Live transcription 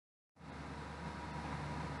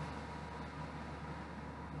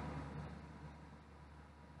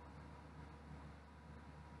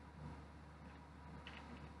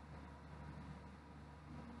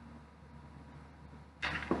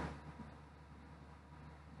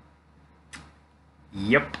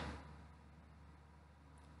Yep.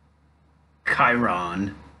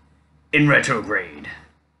 Chiron in retrograde.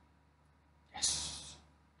 Yes.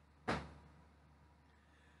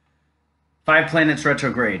 5 planets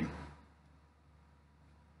retrograde.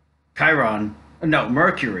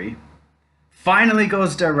 Mercury finally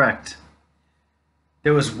goes direct.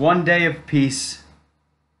 There was one day of peace,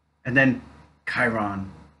 and then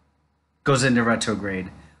Chiron goes into retrograde,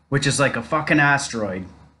 which is like a fucking asteroid,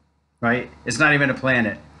 right? It's not even a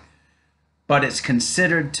planet. But it's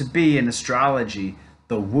considered to be, in astrology,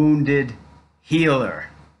 the wounded healer.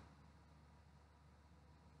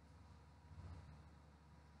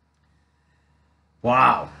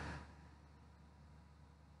 Wow.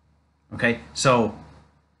 Okay, so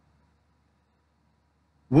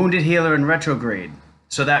wounded healer in retrograde.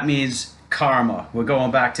 So that means karma. We're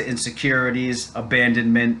going back to insecurities,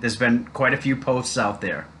 abandonment. There's been quite a few posts out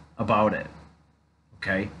there about it.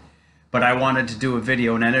 Okay, but I wanted to do a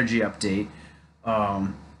video, an energy update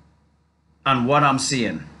on what I'm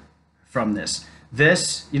seeing from this.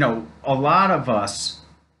 This, a lot of us,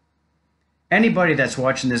 anybody that's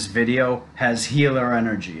watching this video has healer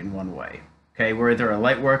energy in one way. Okay, we're either a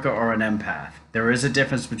light worker or an empath. There is a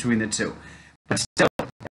difference between the two. But still,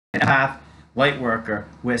 empath, light worker,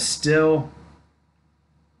 we're still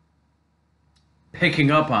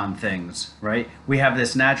picking up on things, right? We have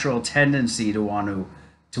this natural tendency to want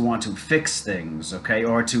to fix things, okay,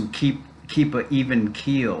 or to keep an even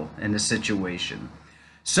keel in a situation.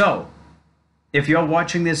 So, if you're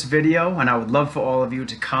watching this video, and I would love for all of you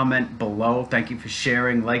to comment below. Thank you for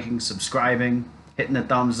sharing, liking, subscribing, hitting the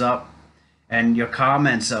thumbs up, and your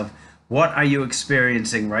comments of what are you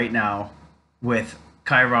experiencing right now with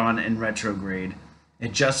Chiron in retrograde.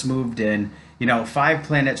 It just moved in, 5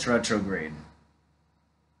 planets retrograde.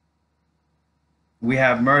 We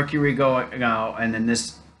have Mercury going out, and then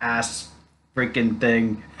this ass freaking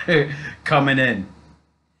thing coming in.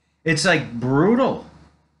 It's like brutal.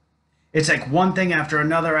 It's like one thing after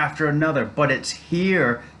another, but it's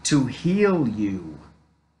here to heal you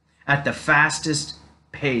at the fastest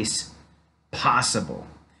pace possible,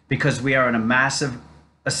 because we are in a massive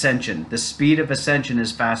ascension. The speed of ascension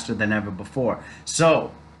is faster than ever before.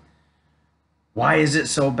 So why is it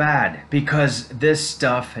so bad? Because this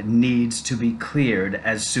stuff needs to be cleared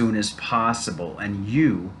as soon as possible, and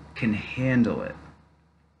you can handle it.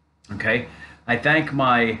 Okay? I thank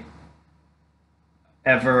my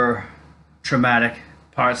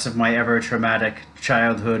parts of my ever traumatic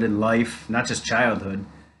childhood and life, not just childhood,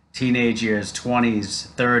 teenage years, 20s,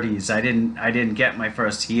 30s. I didn't get my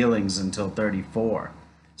first healings until 34.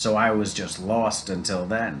 So I was just lost until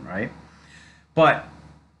then, right? But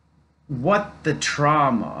what the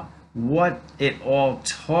trauma, what it all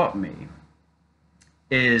taught me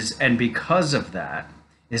is, and because of that,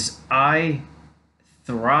 is I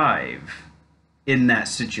thrive in that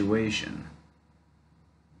situation.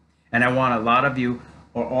 And I want a lot of you,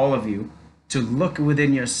 or all of you, to look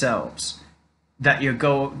within yourselves that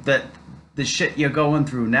the shit you're going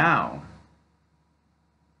through now.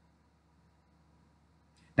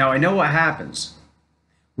 Now I know what happens.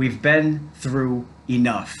 We've been through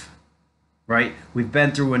enough, right? We've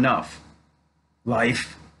been through enough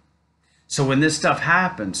life. So when this stuff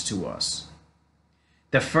happens to us,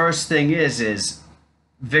 the first thing is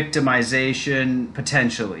victimization,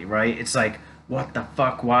 potentially, right? It's like, what the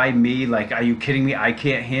fuck? Why me? Like, are you kidding me? I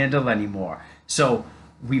can't handle anymore. So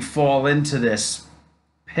we fall into this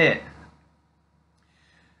pit.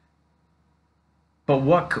 But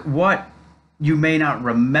what you may not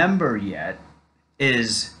remember yet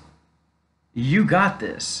is you got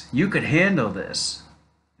this. You could handle this.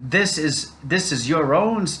 This is your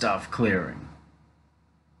own stuff clearing.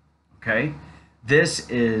 Okay? This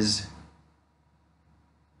is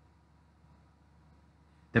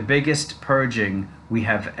the biggest purging we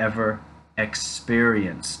have ever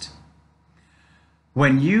experienced.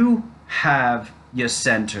 When you have your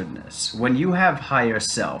centeredness, when you have higher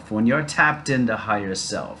self, when you're tapped into higher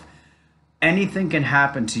self, anything can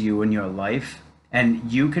happen to you in your life, and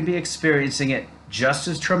you can be experiencing it just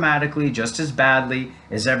as traumatically, just as badly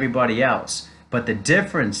as everybody else. But the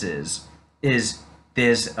difference is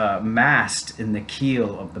there's a mast in the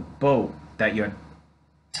keel of the boat that you're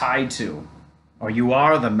tied to, or you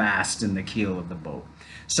are the mast in the keel of the boat.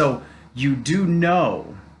 So you do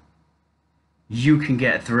know you can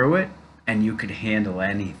get through it, and you can handle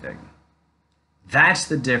anything. That's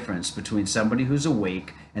the difference between somebody who's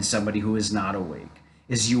awake and somebody who is not awake,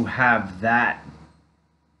 is you have that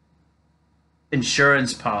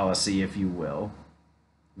insurance policy, if you will,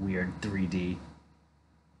 weird 3D,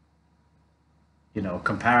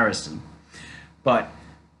 comparison. But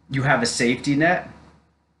you have a safety net,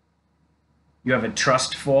 You have a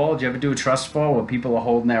trust fall. Do you ever do a trust fall where people are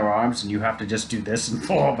holding their arms and you have to just do this and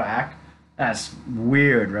fall back? That's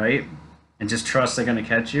weird, right? And just trust they're going to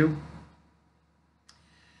catch you.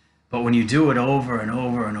 But when you do it over and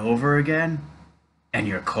over and over again and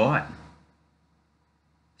you're caught,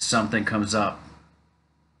 something comes up.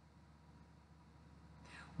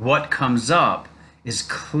 What comes up is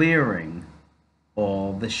clearing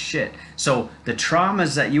all the shit. So the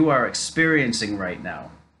traumas that you are experiencing right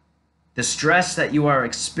now, the stress that you are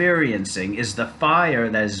experiencing is the fire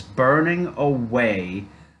that is burning away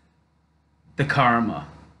the karma,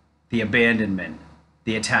 the abandonment,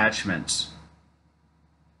 the attachments.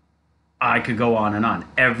 I could go on and on.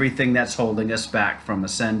 Everything that's holding us back from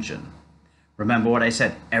ascension. Remember what I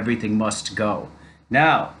said, everything must go.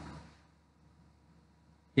 Now,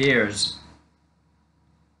 here's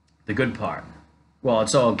the good part. Well,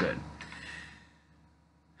 it's all good.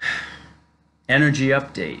 Energy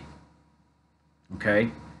update.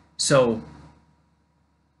 Okay? So,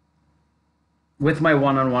 with my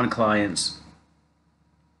one-on-one clients,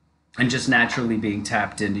 and just naturally being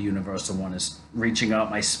tapped into Universal Oneness, reaching out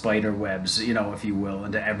my spider webs, you know, if you will,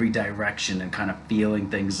 into every direction and kind of feeling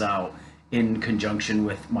things out in conjunction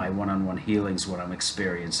with my one-on-one healings, what I'm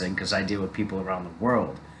experiencing, because I deal with people around the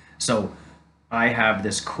world. So I have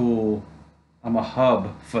this cool, I'm a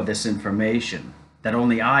hub for this information that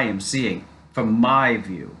only I am seeing from my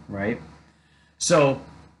view, right? So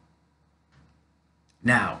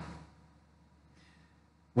now,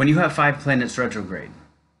 when you have 5 planets retrograde,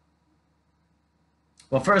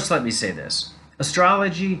 well, first let me say this.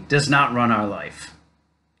 Astrology does not run our life.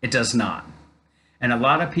 It does not. And a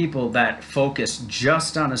lot of people that focus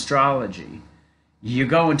just on astrology, you're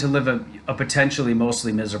going to live a potentially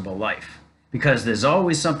mostly miserable life because there's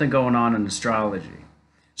always something going on in astrology.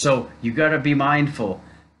 So you got to be mindful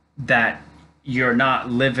that you're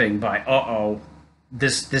not living by, uh-oh,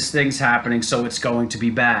 this thing's happening, so it's going to be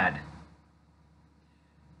bad.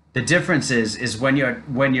 The difference is when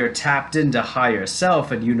you're tapped into higher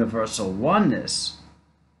self and universal oneness,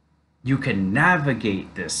 you can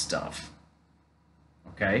navigate this stuff.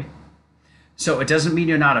 Okay? So it doesn't mean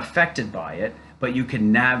you're not affected by it, but you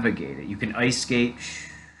can navigate it. You can ice skate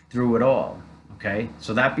through it all. Okay?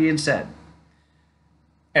 So that being said,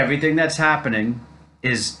 everything that's happening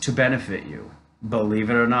is to benefit you, believe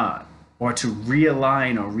it or not, or to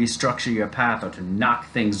realign or restructure your path, or to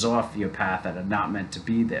knock things off your path that are not meant to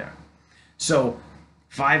be there. So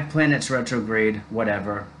 5 planets retrograde,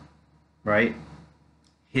 whatever, right?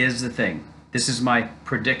 Here's the thing. This is my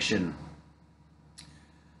prediction,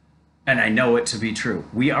 and I know it to be true.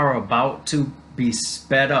 We are about to be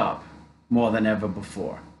sped up more than ever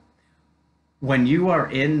before. When you are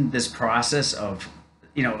in this process of,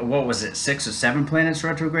 you know, what was it, 6 or 7 planets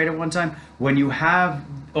retrograde at one time? When you have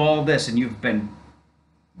all this and you've been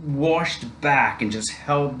washed back and just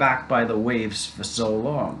held back by the waves for so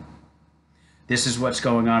long, this is what's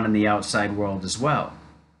going on in the outside world as well.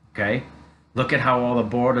 Okay? Look at how all the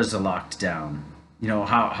borders are locked down. You know,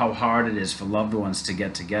 how hard it is for loved ones to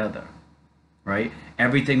get together. Right?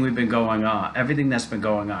 Everything we've been going on, everything that's been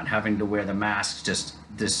going on, having to wear the masks, just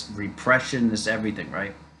this repression, this everything,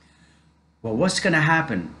 right? Well, what's going to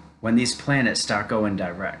happen when these planets start going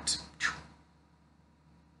direct?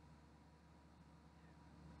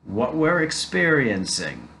 What we're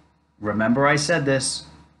experiencing, remember I said this,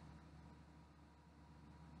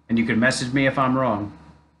 and you can message me if I'm wrong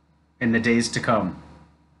in the days to come.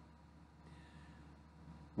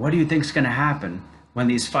 What do you think is going to happen when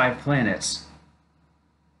these 5 planets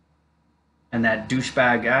and that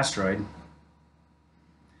douchebag asteroid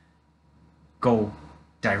go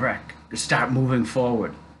direct, start moving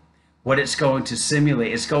forward? What it's going to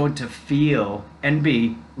simulate, it's going to feel and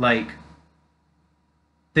be like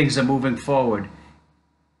things are moving forward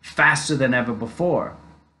faster than ever before.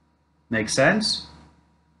 Make sense?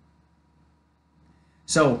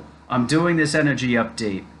 So I'm doing this energy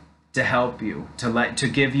update to help you, to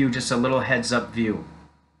give you just a little heads up view.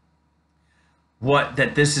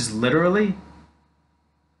 That this is literally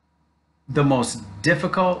the most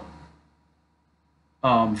difficult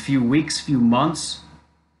few weeks, few months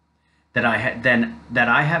that I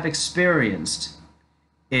have experienced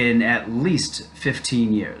in at least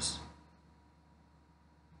 15 years.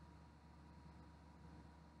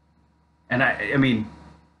 And I mean,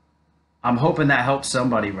 I'm hoping that helps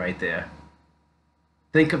somebody right there.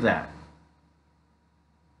 Think of that.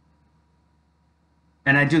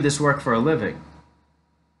 And I do this work for a living.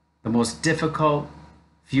 The most difficult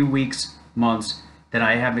few weeks, months that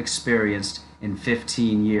I have experienced in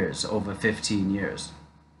 15 years, over 15 years.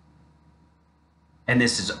 And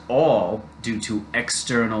this is all due to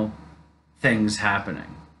external things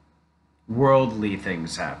happening, worldly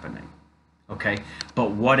things happening. Okay?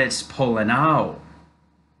 But what it's pulling out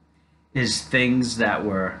is things that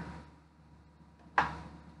were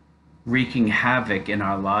wreaking havoc in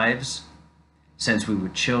our lives since we were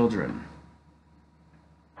children.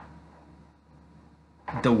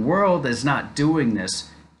 The world is not doing this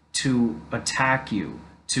to attack you,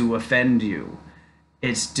 to offend you.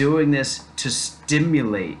 It's doing this to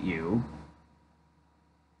stimulate you.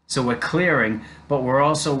 So we're clearing, but we're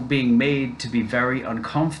also being made to be very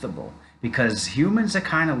uncomfortable because humans are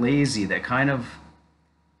kind of lazy. They're kind of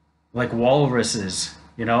like walruses,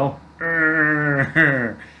 you know?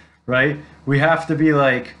 Right? We have to be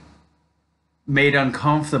like made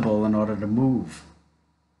uncomfortable in order to move.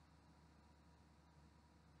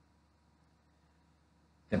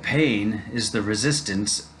 The pain is the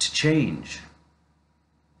resistance to change.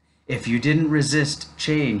 If you didn't resist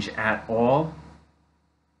change at all,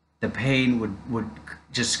 the pain would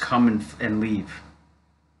just come and leave.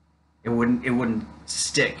 It wouldn't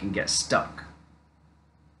stick and get stuck.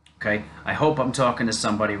 Okay? I hope I'm talking to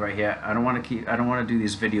somebody right here. I don't want to do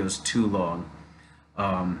these videos too long.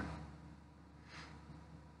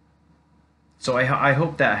 So I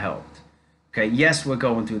hope that helped. Okay, yes, we're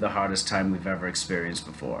going through the hardest time we've ever experienced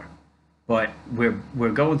before, but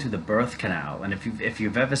we're going through the birth canal, and if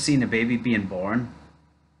you've ever seen a baby being born,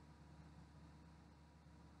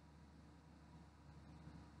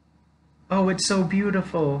 oh, it's so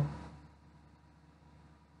beautiful.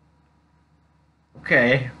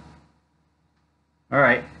 Okay, all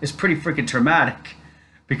right, it's pretty freaking traumatic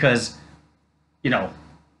because you know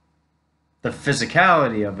the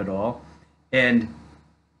physicality of it all, and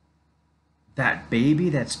that baby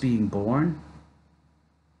that's being born,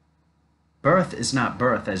 birth is not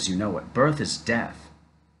birth as you know it. Birth is death.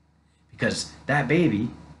 Because that baby,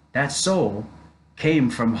 that soul, came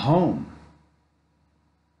from home,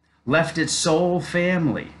 left its soul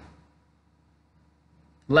family,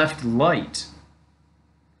 left light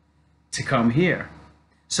to come here.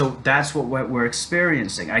 So that's what we're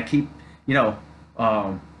experiencing. I keep,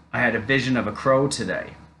 I had a vision of a crow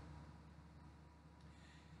today.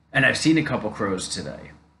 And I've seen a couple crows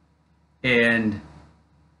today. And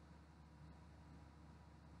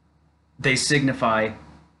they signify,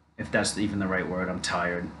 if that's even the right word, I'm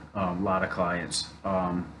tired, a lot of clients.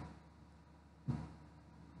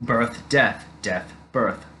 Birth, death, death,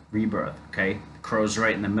 birth, rebirth, okay? The crow's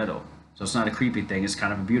right in the middle. So it's not a creepy thing, it's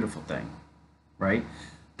kind of a beautiful thing, right?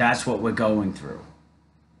 That's what we're going through.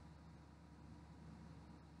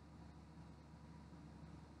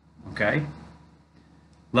 Okay?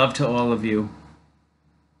 Love to all of you.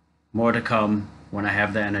 More to come when I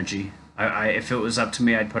have the energy. If it was up to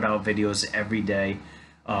me, I'd put out videos every day.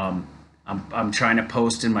 I'm trying to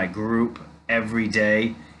post in my group every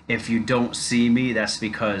day. If you don't see me, that's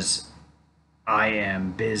because I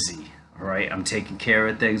am busy. All right, I'm taking care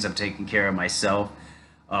of things. I'm taking care of myself.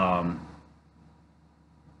 But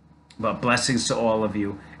blessings to all of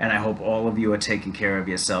you, and I hope all of you are taking care of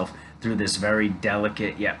yourself through this very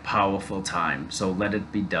delicate yet powerful time. So let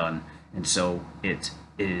it be done, and so it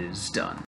is done.